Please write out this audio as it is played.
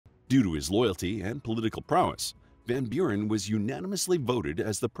Due to his loyalty and political prowess, Van Buren was unanimously voted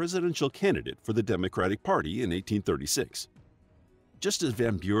as the presidential candidate for the Democratic Party in 1836. Just as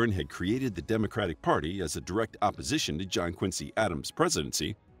Van Buren had created the Democratic Party as a direct opposition to John Quincy Adams'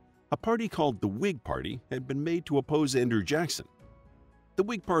 presidency, a party called the Whig Party had been made to oppose Andrew Jackson. The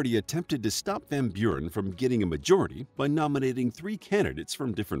Whig Party attempted to stop Van Buren from getting a majority by nominating 3 candidates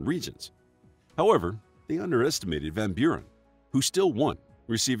from different regions. However, they underestimated Van Buren, who still won,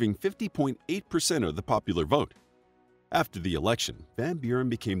 receiving 50.8% of the popular vote. After the election, Van Buren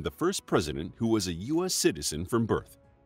became the first president who was a U.S. citizen from birth.